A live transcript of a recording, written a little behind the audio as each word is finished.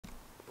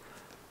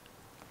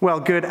Well,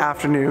 good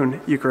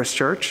afternoon, Eucharist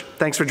Church.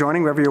 Thanks for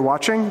joining wherever you're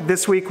watching.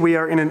 This week we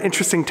are in an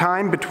interesting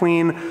time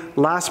between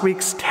last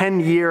week's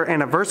 10-year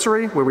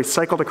anniversary, where we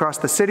cycled across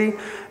the city,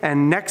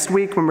 and next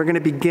week when we're going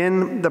to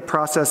begin the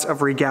process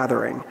of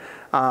regathering.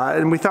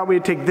 And we thought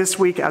we'd take this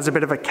week as a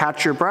bit of a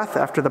catch your breath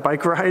after the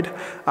bike ride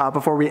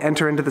before we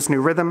enter into this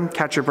new rhythm,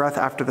 catch your breath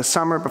after the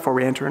summer before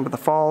we enter into the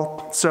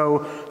fall.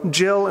 So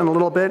Jill, in a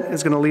little bit,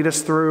 is going to lead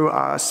us through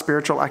a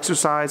spiritual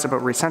exercise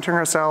about recentering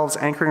ourselves,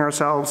 anchoring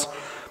ourselves,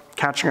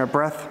 catching our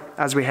breath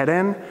as we head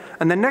in.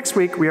 And then next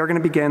week, we are going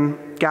to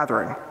begin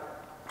gathering.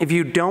 If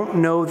you don't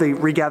know the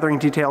regathering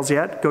details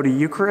yet, go to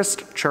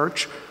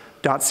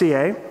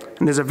eucharistchurch.ca,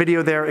 and there's a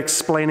video there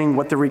explaining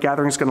what the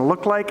regathering is going to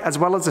look like, as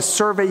well as a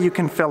survey you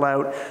can fill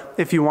out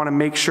if you want to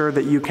make sure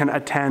that you can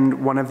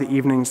attend one of the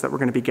evenings that we're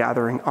going to be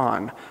gathering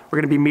on. We're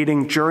going to be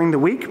meeting during the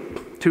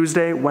week,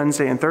 Tuesday,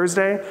 Wednesday, and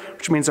Thursday,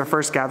 which means our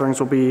first gatherings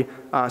will be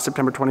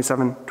September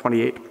 27,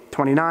 28,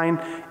 29,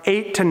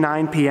 8 to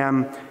 9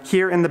 p.m.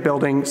 here in the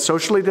building,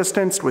 socially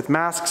distanced with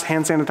masks,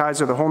 hand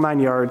sanitizer, the whole 9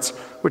 yards.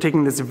 We're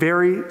taking this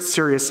very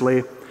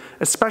seriously,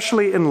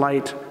 especially in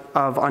light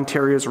of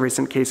Ontario's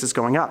recent cases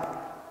going up.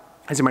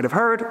 As you might have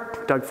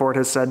heard, Doug Ford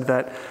has said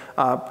that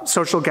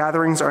social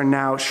gatherings are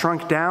now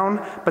shrunk down,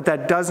 but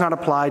that does not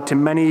apply to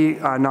many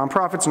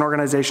nonprofits and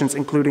organizations,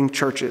 including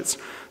churches.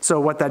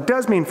 So what that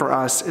does mean for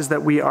us is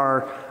that we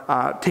are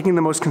taking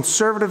the most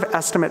conservative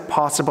estimate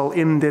possible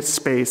in this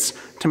space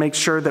to make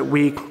sure that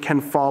we can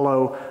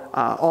follow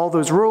all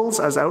those rules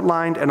as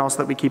outlined, and also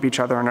that we keep each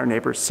other and our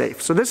neighbors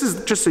safe. So this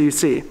is, just so you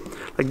see,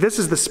 like this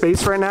is the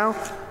space right now,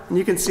 and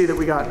you can see that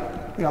we got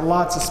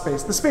lots of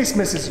space. The space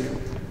misses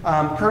you.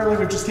 Currently,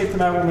 we've just taped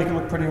them out. We'll make it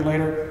look prettier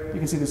later. You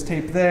can see there's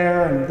tape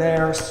there and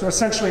there. So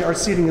essentially, our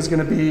seating is going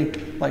to be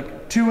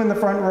like 2 in the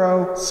front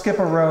row, skip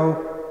a row,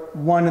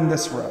 1 in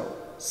this row,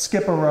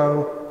 skip a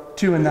row,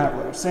 2 in that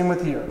row. Same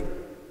with here.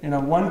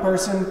 One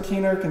person,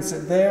 keener, can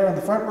sit there in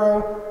the front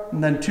row,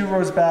 and then 2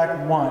 rows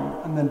back, 1,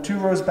 and then 2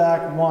 rows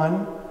back,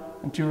 1,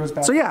 and 2 rows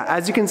back. So yeah,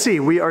 as you can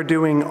see, we are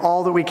doing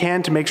all that we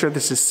can to make sure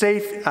this is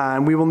safe,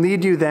 and we will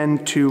need you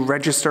then to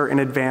register in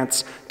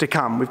advance to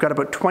come. We've got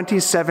about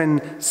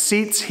 27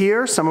 seats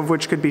here, some of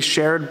which could be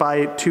shared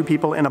by 2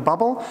 people in a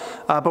bubble,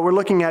 but we're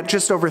looking at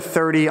just over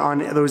 30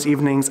 on those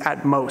evenings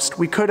at most.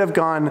 We could have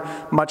gone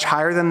much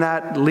higher than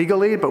that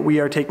legally, but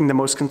we are taking the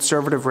most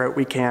conservative route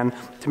we can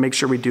to make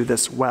sure we do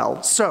this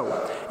well.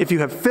 So if you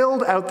have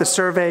filled out the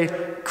survey,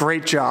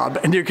 great job,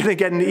 and you're going to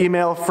get an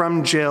email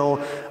from Jill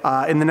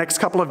in the next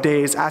couple of days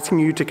asking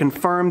you to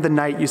confirm the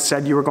night you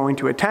said you were going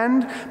to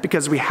attend,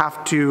 because we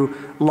have to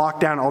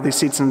lock down all these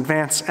seats in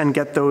advance and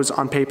get those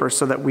on paper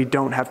so that we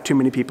don't have too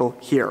many people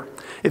here.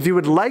 If you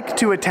would like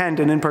to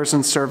attend an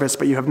in-person service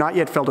but you have not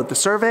yet filled out the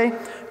survey,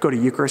 go to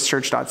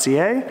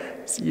eucharistchurch.ca,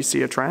 you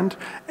see a trend,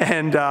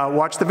 and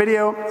watch the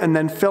video, and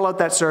then fill out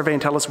that survey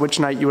and tell us which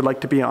night you would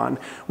like to be on.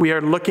 We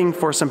are looking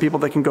for some people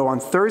that can go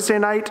on Thursday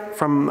night,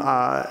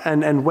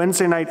 and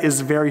Wednesday night is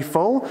very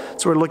full,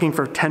 so we're looking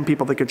for 10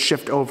 people that could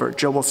shift over.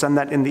 Jill will send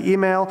that in the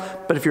email,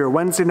 but if you're a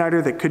Wednesday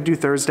nighter that could do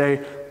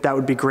Thursday, that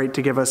would be great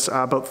to give us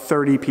about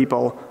 30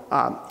 people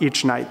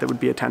each night that would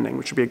be attending,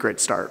 which would be a great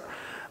start.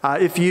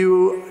 If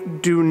you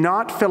do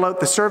not fill out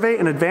the survey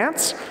in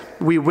advance,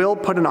 we will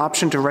put an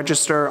option to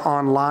register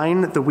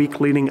online the week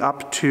leading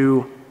up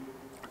to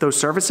those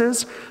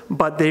services,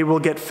 but they will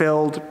get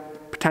filled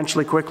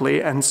potentially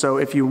quickly, and so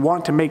if you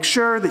want to make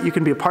sure that you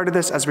can be a part of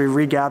this as we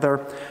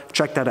regather,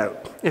 check that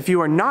out. If you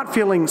are not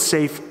feeling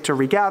safe to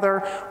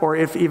regather, or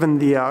if even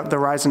the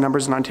rise in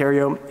numbers in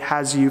Ontario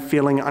has you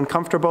feeling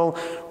uncomfortable,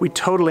 we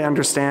totally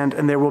understand,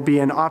 and there will be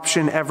an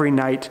option every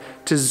night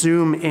to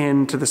zoom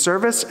in to the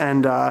service,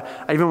 and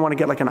I even want to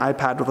get like an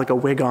iPad with like a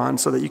wig on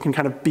so that you can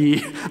kind of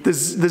be, the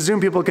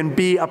Zoom people can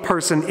be a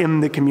person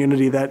in the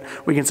community that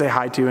we can say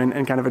hi to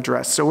and kind of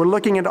address. So we're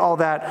looking at all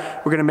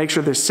that. We're going to make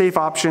sure there's safe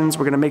options.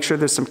 We're going to make sure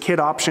there's some kid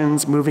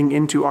options moving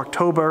into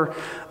October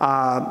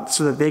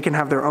so that they can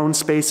have their own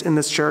space in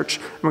this church.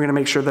 And we're going to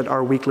make sure that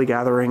our weekly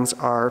gatherings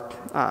are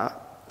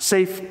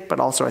safe, but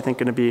also I think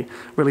going to be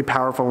really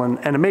powerful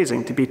and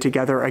amazing to be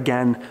together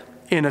again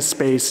in a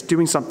space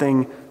doing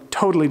something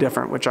totally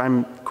different, which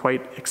I'm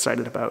quite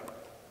excited about.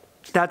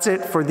 That's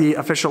it for the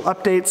official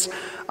updates.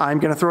 I'm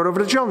going to throw it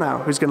over to Jill now,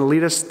 who's going to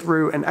lead us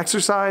through an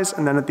exercise,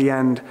 and then at the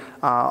end,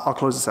 I'll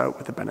close us out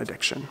with a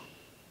benediction.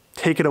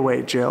 Take it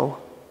away,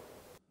 Jill.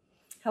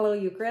 Hello,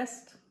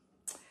 Eucharist.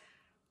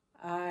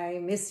 I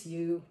miss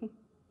you.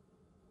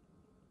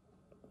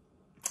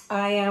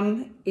 I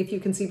am, if you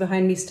can see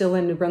behind me, still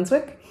in New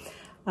Brunswick,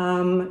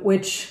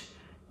 which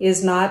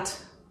is not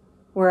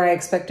where I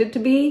expected to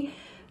be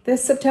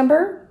this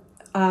September.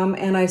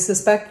 And I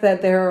suspect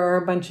that there are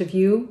a bunch of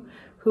you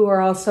who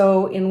are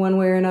also in one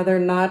way or another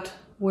not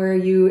where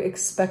you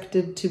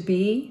expected to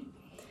be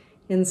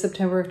in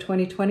September of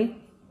 2020.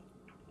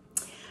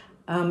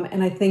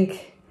 And I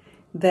think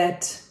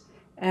that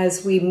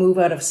as we move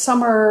out of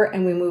summer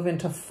and we move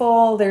into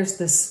fall, there's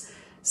this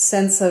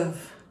sense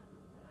of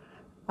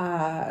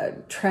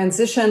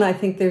transition. I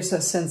think there's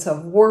a sense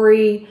of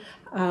worry.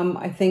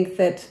 I think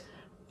that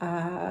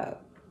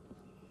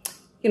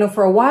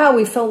for a while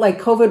we felt like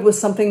COVID was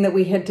something that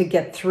we had to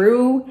get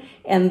through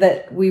and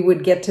that we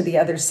would get to the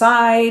other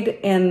side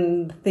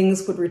and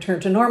things would return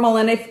to normal.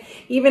 And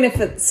even if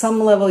at some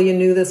level you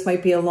knew this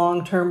might be a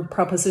long-term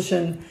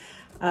proposition,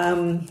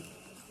 I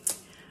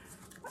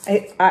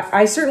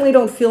certainly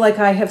don't feel like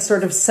I have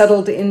sort of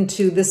settled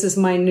into this is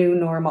my new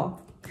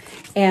normal.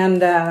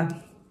 And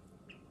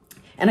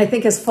I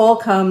think as fall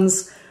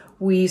comes,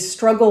 we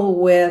struggle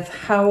with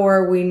how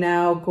are we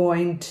now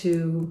going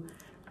to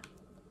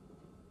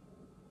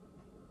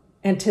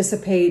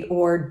anticipate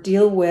or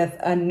deal with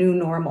a new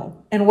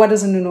normal, and what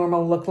does a new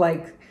normal look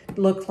like,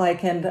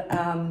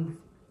 and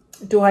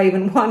do I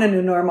even want a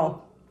new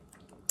normal?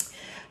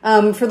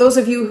 For those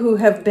of you who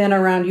have been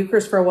around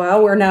Eucharist for a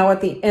while, we're now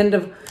at the end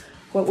of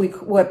what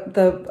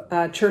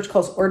the church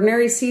calls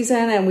ordinary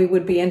season, and we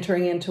would be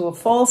entering into a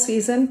fall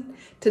season.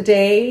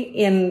 Today,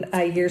 in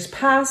years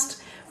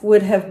past,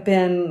 would have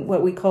been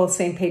what we call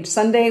Same Page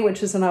Sunday,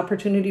 which is an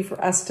opportunity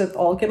for us to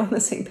all get on the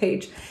same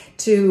page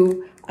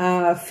to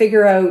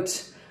figure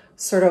out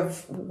sort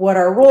of what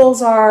our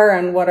roles are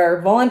and what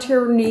our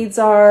volunteer needs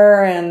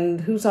are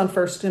and who's on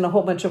first in a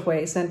whole bunch of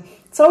ways. And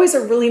it's always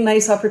a really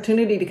nice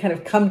opportunity to kind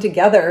of come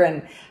together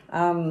and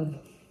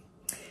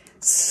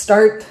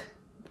start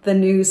the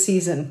new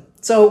season.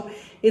 So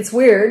it's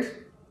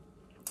weird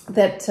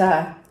that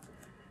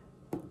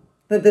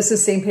that this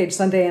is Same Page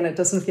Sunday and it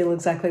doesn't feel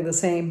exactly the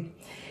same.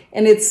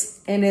 And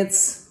it's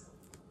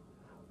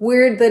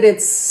weird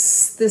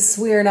that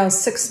we are now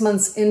 6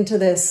 months into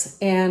this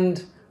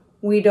and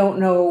we don't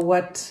know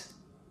what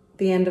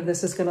the end of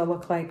this is going to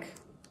look like.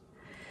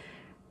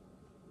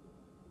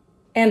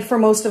 And for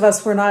most of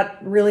us, we're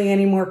not really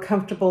any more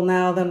comfortable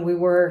now than we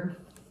were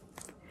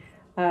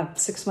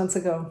 6 months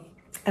ago.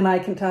 And I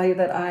can tell you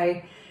that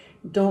I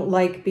don't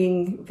like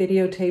being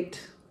videotaped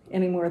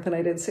any more than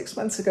I did 6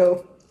 months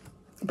ago.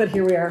 But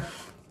here we are.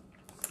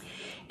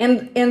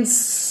 And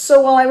so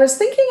while I was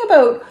thinking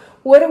about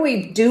what do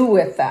we do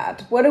with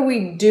that? What do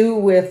we do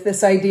with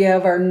this idea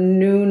of our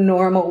new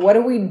normal? What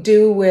do we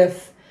do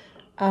with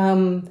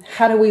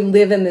how do we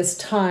live in this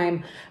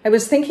time? I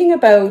was thinking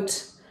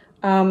about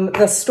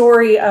the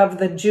story of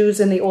the Jews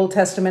in the Old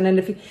Testament. And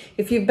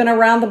if you've been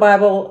around the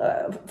Bible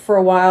for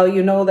a while,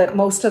 you know that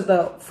most of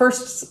the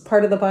first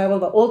part of the Bible,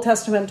 the Old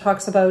Testament,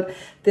 talks about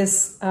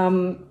this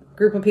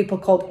group of people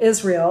called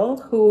Israel,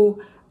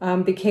 who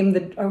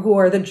who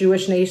are the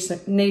Jewish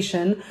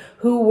nation,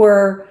 who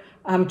were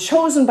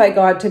chosen by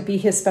God to be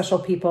his special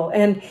people.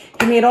 And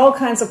he made all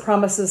kinds of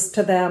promises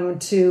to them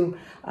to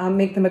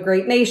make them a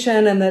great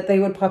nation and that they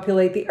would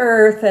populate the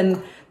earth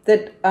and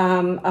that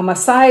a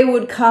Messiah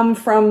would come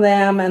from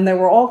them. And there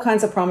were all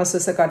kinds of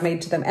promises that God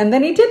made to them. And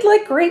then he did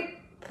like great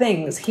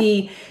things.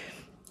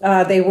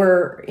 They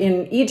were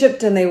in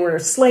Egypt and they were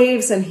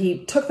slaves, and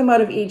he took them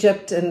out of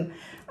Egypt, and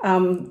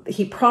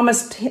he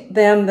promised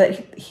them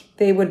that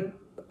they would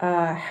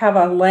have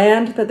a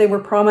land that they were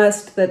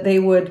promised that they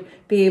would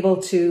be able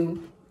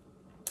to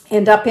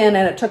end up in.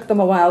 And it took them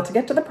a while to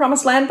get to the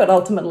promised land, but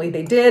ultimately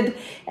they did.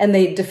 And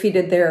they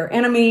defeated their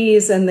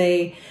enemies, and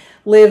they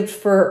lived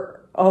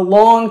for a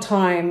long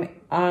time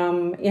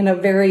in a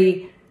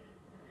very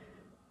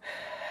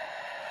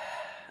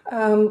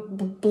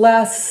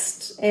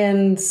blessed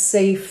and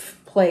safe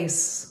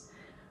place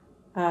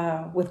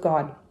with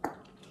God.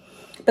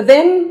 But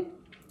then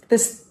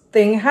this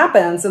thing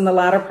happens in the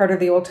latter part of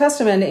the Old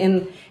Testament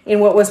in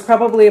what was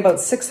probably about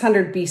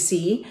 600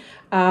 BC.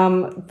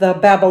 The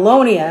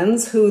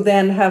Babylonians, who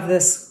then have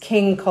this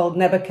king called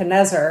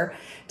Nebuchadnezzar,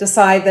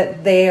 decide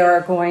that they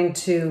are going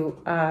to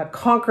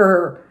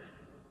conquer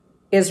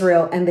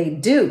Israel, and they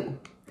do.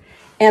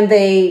 And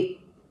they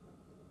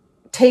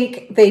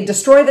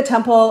destroy the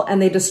temple,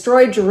 and they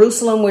destroy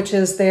Jerusalem, which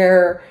is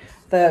the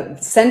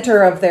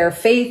center of their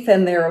faith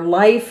and their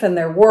life and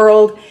their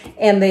world.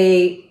 And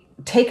they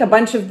take a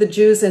bunch of the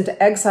Jews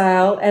into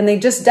exile, and they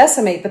just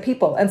decimate the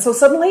people. And so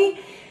suddenly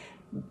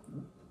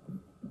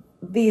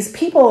these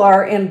people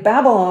are in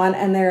Babylon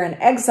and they're in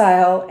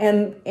exile,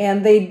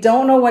 and they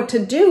don't know what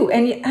to do.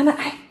 And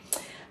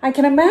I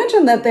can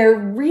imagine that they're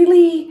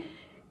really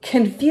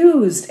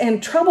confused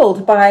and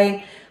troubled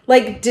by,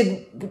 like,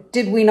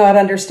 did we not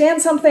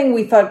understand something?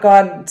 We thought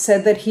God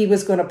said that he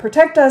was going to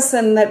protect us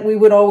and that we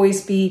would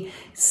always be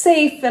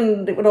safe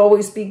and it would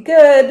always be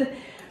good.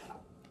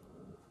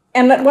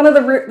 And one of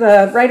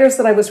the writers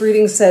that I was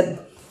reading said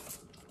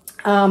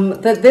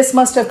that this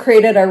must have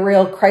created a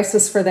real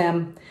crisis for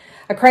them.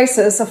 A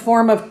crisis, a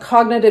form of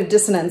cognitive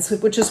dissonance,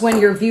 which is when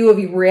your view of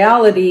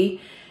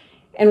reality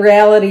and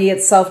reality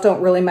itself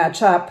don't really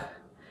match up.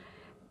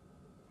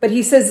 But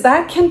he says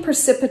that can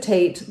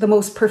precipitate the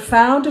most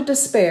profound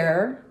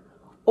despair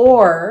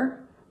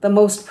or the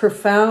most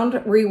profound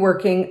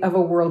reworking of a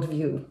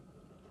worldview.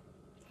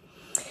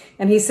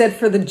 And he said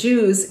for the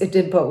Jews, it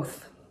did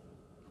both.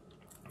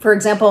 For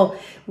example,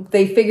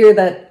 they figure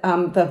that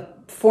the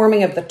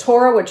forming of the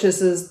Torah, which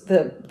is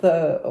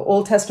the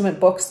Old Testament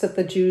books that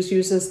the Jews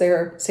use as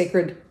their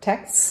sacred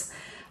texts,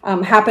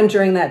 happened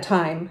during that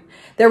time.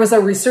 There was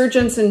a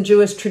resurgence in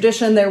Jewish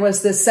tradition. There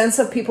was this sense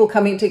of people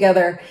coming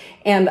together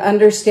and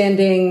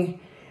understanding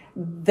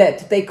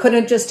that they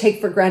couldn't just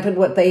take for granted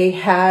what they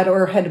had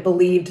or had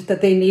believed,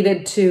 that they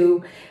needed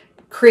to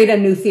create a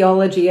new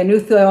theology,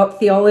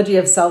 theology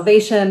of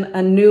salvation,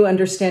 a new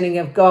understanding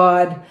of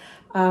God,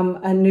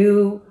 a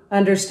new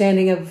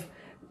understanding of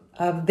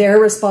their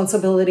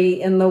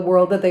responsibility in the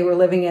world that they were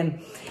living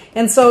in.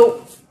 And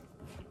so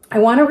I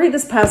want to read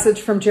this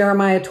passage from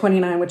Jeremiah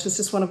 29, which is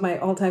just one of my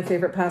all-time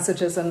favorite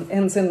passages and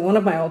ends in one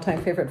of my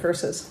all-time favorite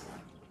verses.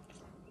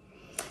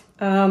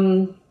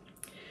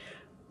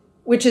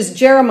 Which is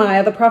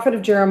Jeremiah, the prophet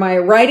of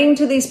Jeremiah, writing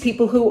to these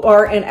people who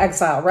are in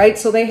exile, right?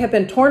 So they have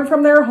been torn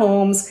from their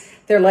homes.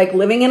 They're like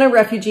living in a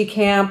refugee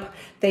camp.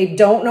 They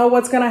don't know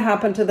what's going to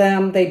happen to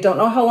them. They don't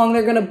know how long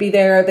they're going to be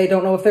there. They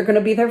don't know if they're going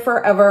to be there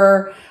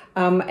forever.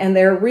 And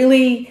they're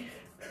really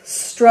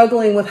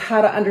struggling with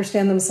how to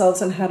understand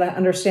themselves and how to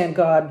understand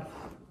God.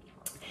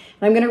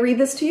 And I'm going to read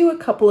this to you a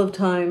couple of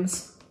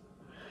times.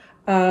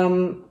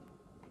 And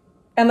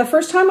the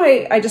first time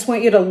I just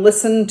want you to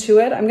listen to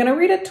it. I'm going to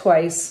read it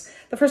twice.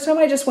 The first time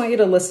I just want you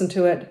to listen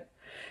to it.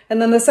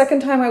 And then the second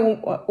time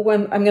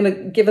I'm going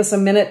to give us a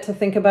minute to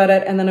think about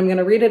it. And then I'm going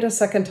to read it a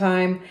second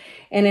time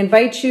and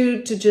invite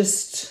you to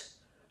just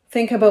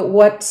think about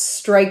what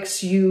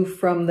strikes you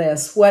from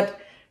this, what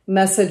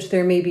message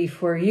there may be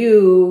for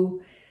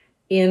you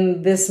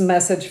in this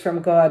message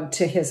from God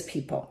to his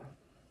people.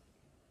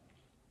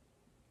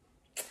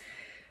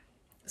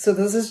 So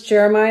this is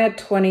Jeremiah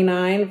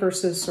 29,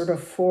 verses sort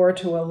of 4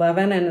 to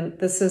 11, and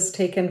this is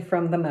taken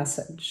from the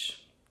Message.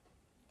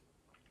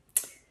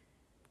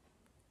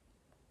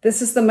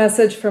 This is the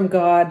message from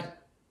God,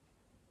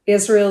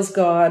 Israel's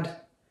God,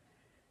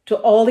 to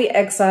all the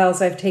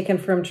exiles I've taken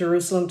from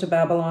Jerusalem to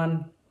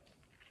Babylon.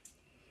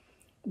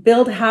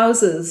 Build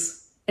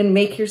houses and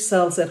make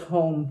yourselves at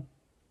home.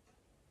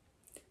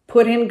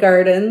 Put in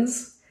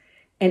gardens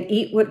and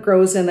eat what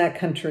grows in that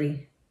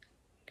country.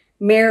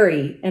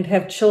 Marry and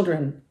have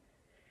children.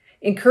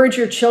 Encourage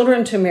your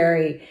children to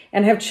marry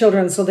and have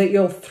children so that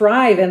you'll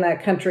thrive in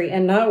that country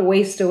and not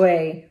waste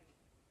away.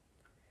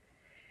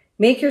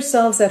 Make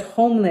yourselves at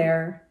home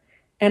there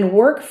and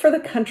work for the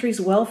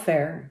country's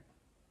welfare.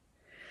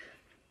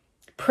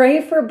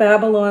 Pray for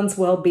Babylon's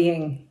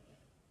well-being.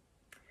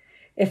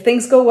 If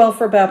things go well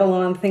for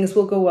Babylon, things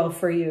will go well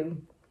for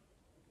you.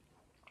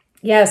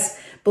 Yes,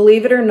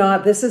 believe it or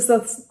not, this is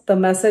the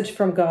message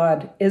from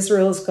God,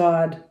 Israel's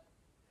God.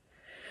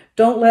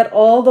 Don't let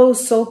all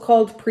those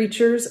so-called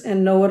preachers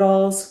and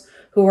know-it-alls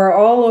who are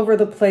all over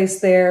the place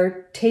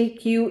there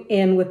take you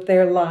in with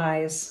their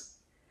lies.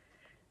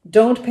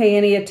 Don't pay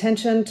any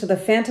attention to the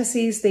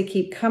fantasies they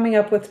keep coming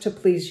up with to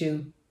please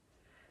you.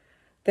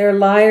 They're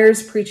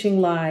liars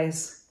preaching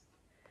lies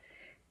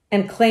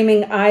and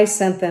claiming I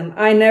sent them.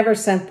 I never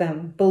sent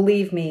them.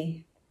 Believe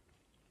me.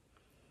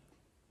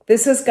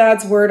 This is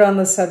God's word on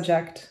the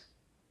subject.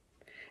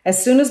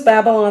 As soon as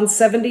Babylon's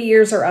 70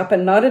 years are up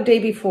and not a day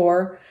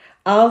before,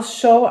 I'll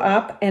show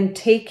up and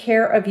take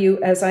care of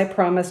you as I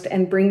promised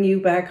and bring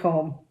you back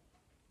home.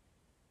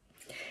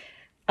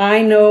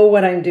 I know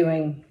what I'm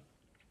doing.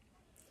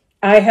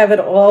 I have it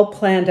all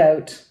planned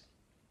out.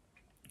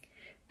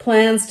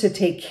 Plans to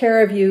take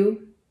care of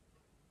you,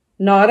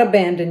 not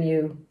abandon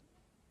you.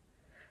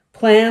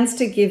 Plans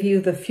to give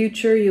you the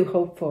future you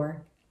hope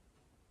for.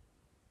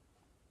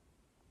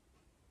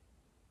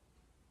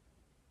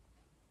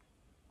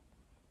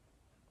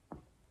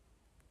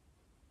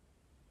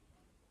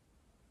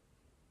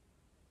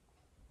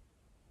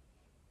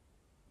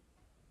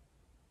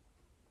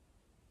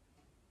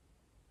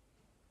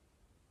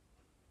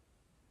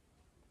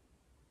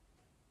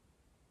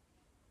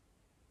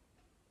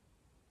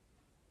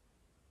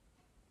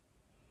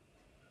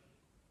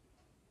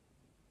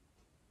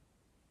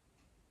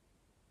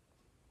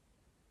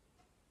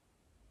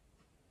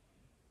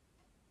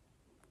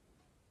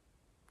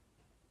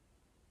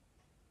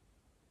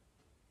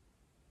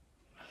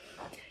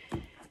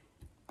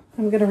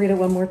 I'm going to read it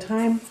one more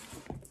time.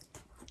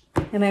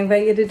 And I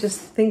invite you to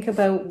just think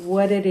about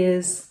what it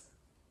is,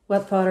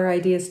 what thought or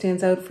idea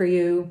stands out for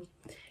you,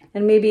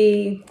 and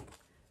maybe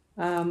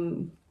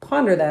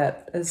ponder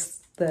that as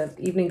the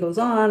evening goes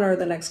on or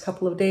the next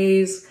couple of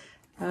days.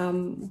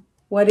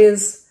 What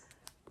is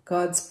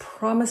God's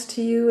promise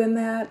to you in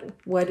that?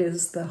 What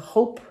is the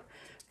hope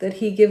that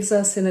he gives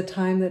us in a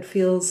time that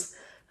feels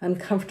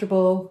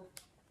uncomfortable?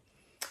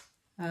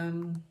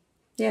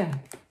 Yeah,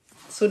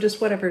 so just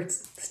whatever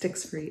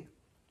sticks for you.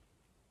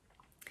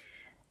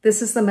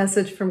 This is the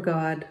message from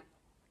God,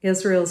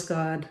 Israel's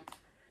God,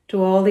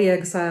 to all the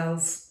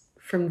exiles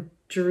from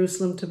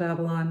Jerusalem to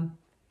Babylon.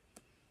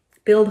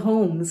 Build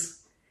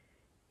homes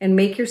and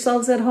make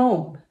yourselves at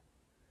home.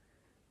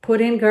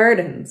 Put in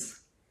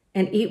gardens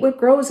and eat what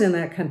grows in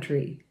that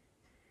country.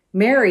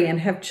 Marry and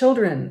have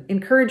children.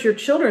 Encourage your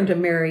children to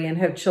marry and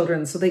have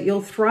children so that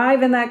you'll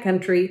thrive in that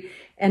country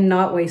and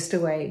not waste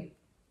away.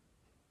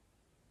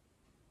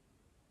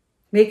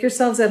 Make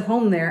yourselves at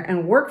home there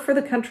and work for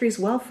the country's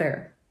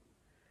welfare.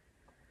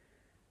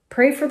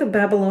 Pray for the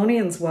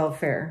Babylonians'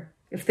 welfare.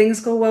 If things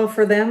go well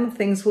for them,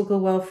 things will go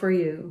well for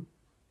you.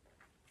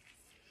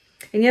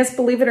 And yes,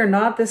 believe it or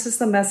not, this is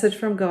the message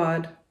from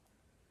God.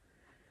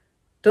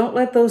 Don't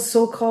let those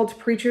so-called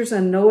preachers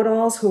and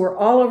know-it-alls who are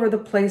all over the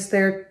place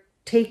there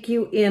take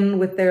you in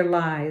with their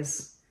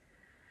lies.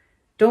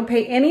 Don't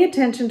pay any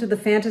attention to the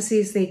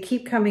fantasies they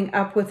keep coming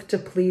up with to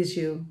please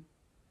you.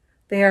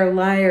 They are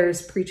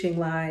liars preaching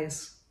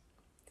lies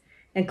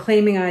and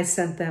claiming I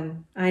sent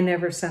them. I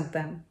never sent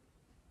them.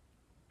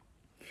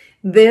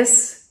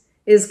 This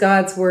is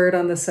God's word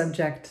on the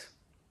subject.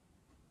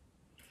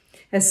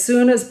 As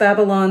soon as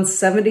Babylon's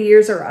 70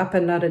 years are up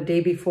and not a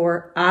day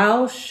before,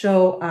 I'll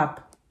show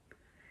up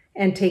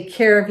and take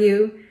care of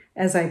you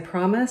as I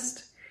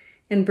promised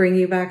and bring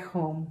you back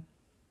home.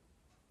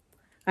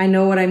 I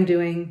know what I'm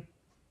doing.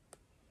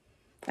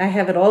 I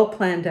have it all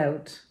planned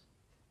out.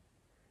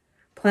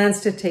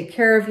 Plans to take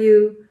care of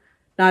you,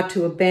 not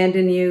to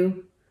abandon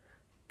you.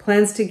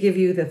 Plans to give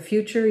you the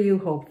future you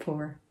hope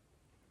for.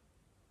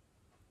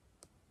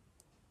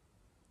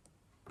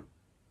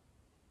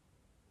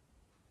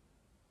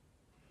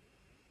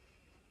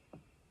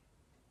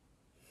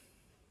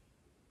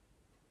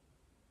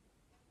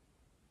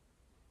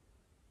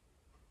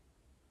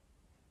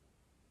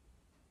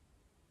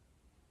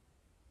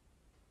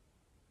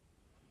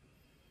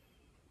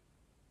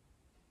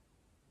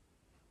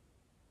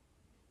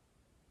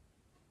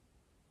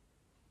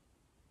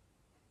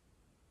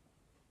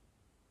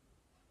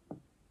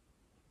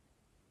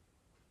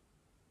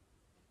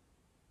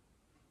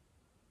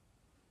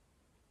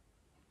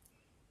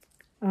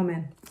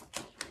 Amen.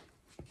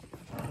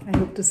 I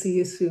hope to see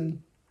you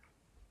soon.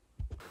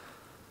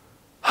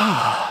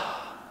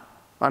 I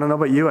don't know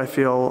about you, I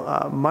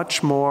feel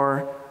much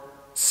more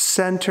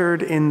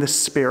centered in the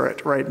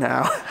spirit right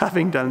now,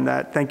 having done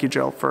that. Thank you,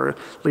 Jill, for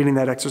leading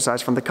that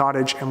exercise from the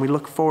cottage, and we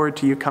look forward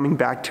to you coming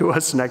back to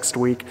us next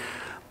week.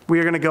 We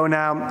are going to go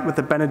now with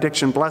the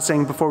benediction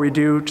blessing. Before we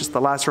do, just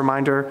the last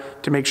reminder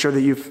to make sure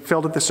that you've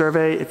filled out the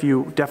survey if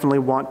you definitely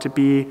want to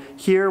be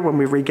here when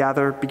we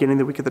regather beginning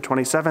the week of the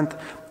 27th,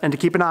 and to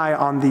keep an eye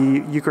on the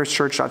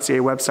eucharistchurch.ca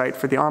website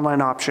for the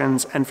online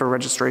options and for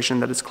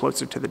registration that is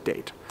closer to the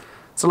date.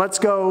 So let's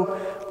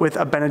go with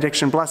a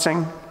benediction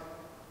blessing.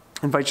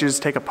 I invite you to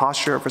take a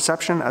posture of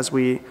reception as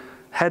we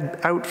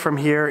head out from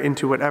here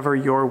into whatever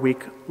your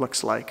week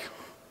looks like.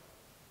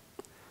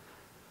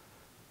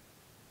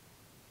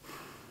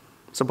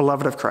 So,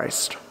 beloved of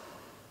Christ,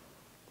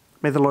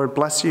 may the Lord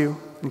bless you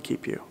and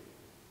keep you.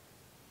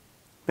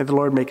 May the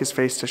Lord make his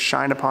face to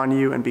shine upon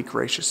you and be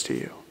gracious to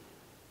you.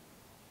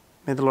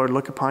 May the Lord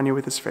look upon you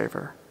with his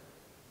favor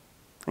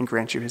and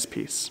grant you his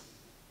peace.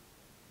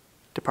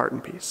 Depart in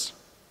peace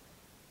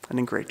and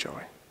in great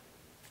joy.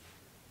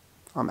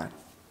 Amen.